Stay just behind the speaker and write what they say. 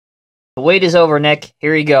The wait is over, Nick.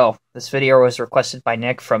 Here you go. This video was requested by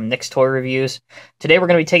Nick from Nick's Toy Reviews. Today we're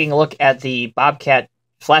going to be taking a look at the Bobcat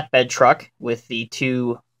flatbed truck with the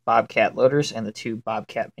two Bobcat loaders and the two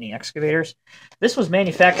Bobcat Mini-Excavators. This was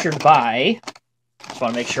manufactured by, just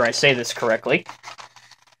want to make sure I say this correctly,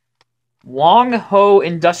 Long Ho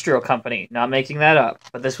Industrial Company. Not making that up,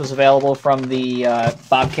 but this was available from the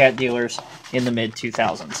Bobcat dealers in the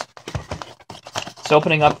mid-2000s. So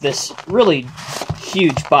opening up this really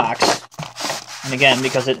huge box, and again,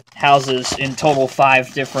 because it houses in total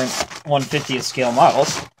 5 different 1/50th scale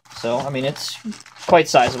models, so, I mean, it's quite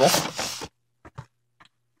sizable.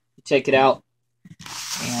 You take it out,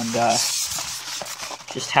 and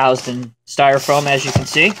just housed in styrofoam, as you can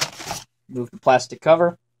see. Move the plastic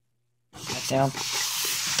cover, that down.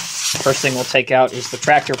 First thing we'll take out is the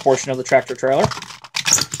tractor portion of the tractor trailer.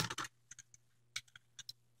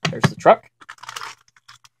 There's the truck.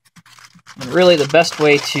 And really the best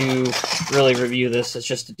way to really review this is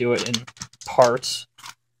just to do it in parts.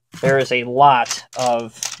 There is a lot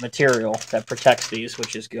of material that protects these,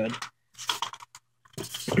 which is good.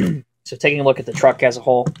 So taking a look at the truck as a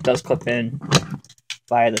whole, it does clip in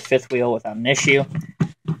via the 5th wheel without an issue.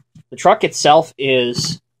 The truck itself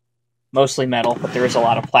is mostly metal, but there is a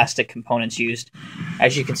lot of plastic components used.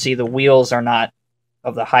 As you can see, the wheels are not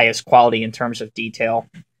of the highest quality in terms of detail.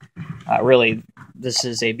 Really, this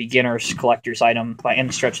is a beginner's collector's item by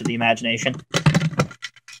any stretch of the imagination.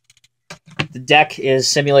 The deck is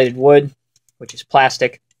simulated wood, which is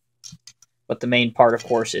plastic, but the main part, of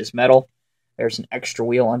course, is metal. There's an extra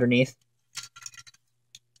wheel underneath.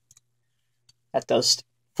 That does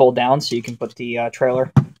fold down, so you can put the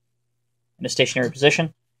trailer in a stationary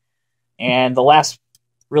position. And the last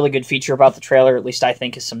really good feature about the trailer, at least I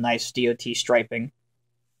think, is some nice DOT striping.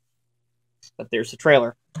 But there's the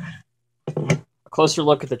trailer. A closer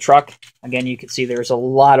look at the truck. Again, you can see there's a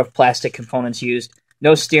lot of plastic components used.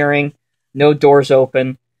 No steering, no doors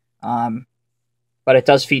open, but it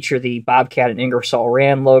does feature the Bobcat and Ingersoll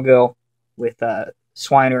Rand logo with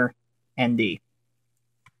Swiner ND.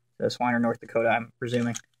 So Swiner, North Dakota, I'm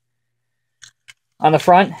presuming. On the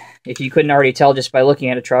front, if you couldn't already tell just by looking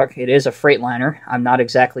at a truck, it is a Freightliner. I'm not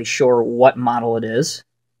exactly sure what model it is,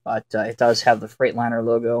 but it does have the Freightliner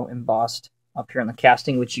logo embossed up here in the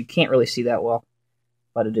casting, which you can't really see that well,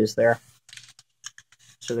 but it is there.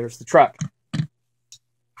 So there's the truck.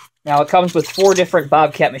 Now it comes with 4 different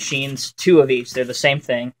Bobcat machines, 2 of each. They're the same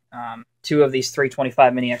thing. 2 of these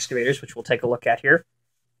 325 Mini-Excavators, which we'll take a look at here.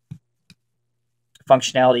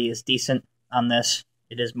 Functionality is decent on this.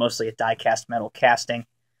 It is mostly a die-cast metal casting.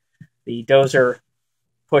 The dozer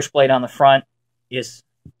push blade on the front is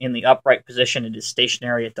in the upright position. It is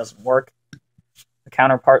stationary. It doesn't work. The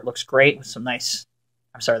counterpart looks great with some nice...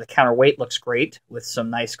 the counterweight looks great with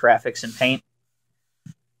some nice graphics and paint.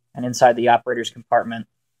 And inside the operator's compartment,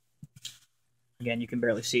 again, you can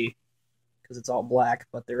barely see because it's all black,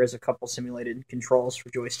 but there is a couple simulated controls for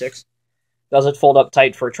joysticks. Does it fold up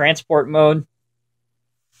tight for transport mode?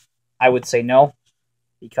 I would say no,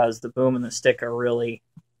 because the boom and the stick are really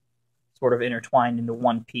sort of intertwined into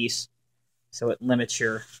one piece, so it limits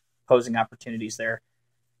your posing opportunities there.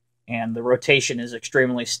 And the rotation is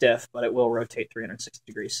extremely stiff, but it will rotate 360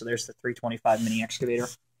 degrees. So there's the 325 Mini-Excavator.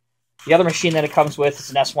 The other machine that it comes with is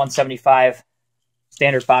an S175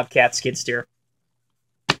 standard Bobcat Skid-Steer.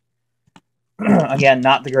 Again,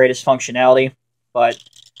 not the greatest functionality, but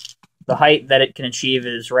the height that it can achieve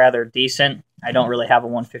is rather decent. I don't really have a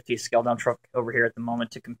 1/50th scale dump truck over here at the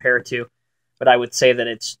moment to compare to, but I would say that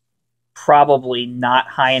it's probably not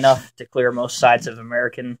high enough to clear most sides of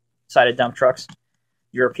American-sided dump trucks.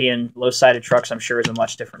 European low-sided trucks, I'm sure, is a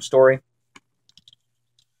much different story.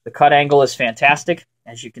 The cut angle is fantastic,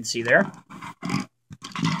 as you can see there.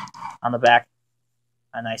 On the back,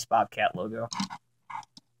 a nice Bobcat logo.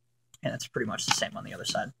 And it's pretty much the same on the other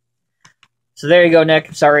side. So there you go,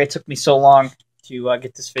 Nick. Sorry it took me so long to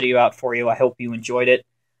get this video out for you. I hope you enjoyed it.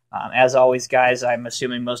 As always, guys, I'm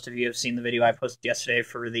assuming most of you have seen the video I posted yesterday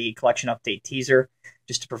for the collection update teaser,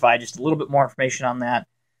 just to provide just a little bit more information on that.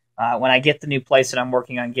 When I get the new place that I'm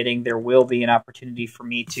working on getting, there will be an opportunity for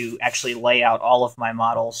me to actually lay out all of my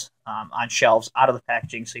models on shelves out of the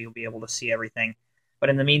packaging, so you'll be able to see everything. But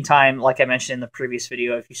in the meantime, like I mentioned in the previous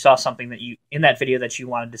video, if you saw something that in that video that you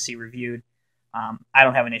wanted to see reviewed, I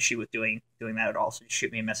don't have an issue with doing that at all, so just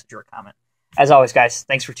shoot me a message or a comment. As always, guys,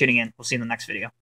 thanks for tuning in. We'll see you in the next video.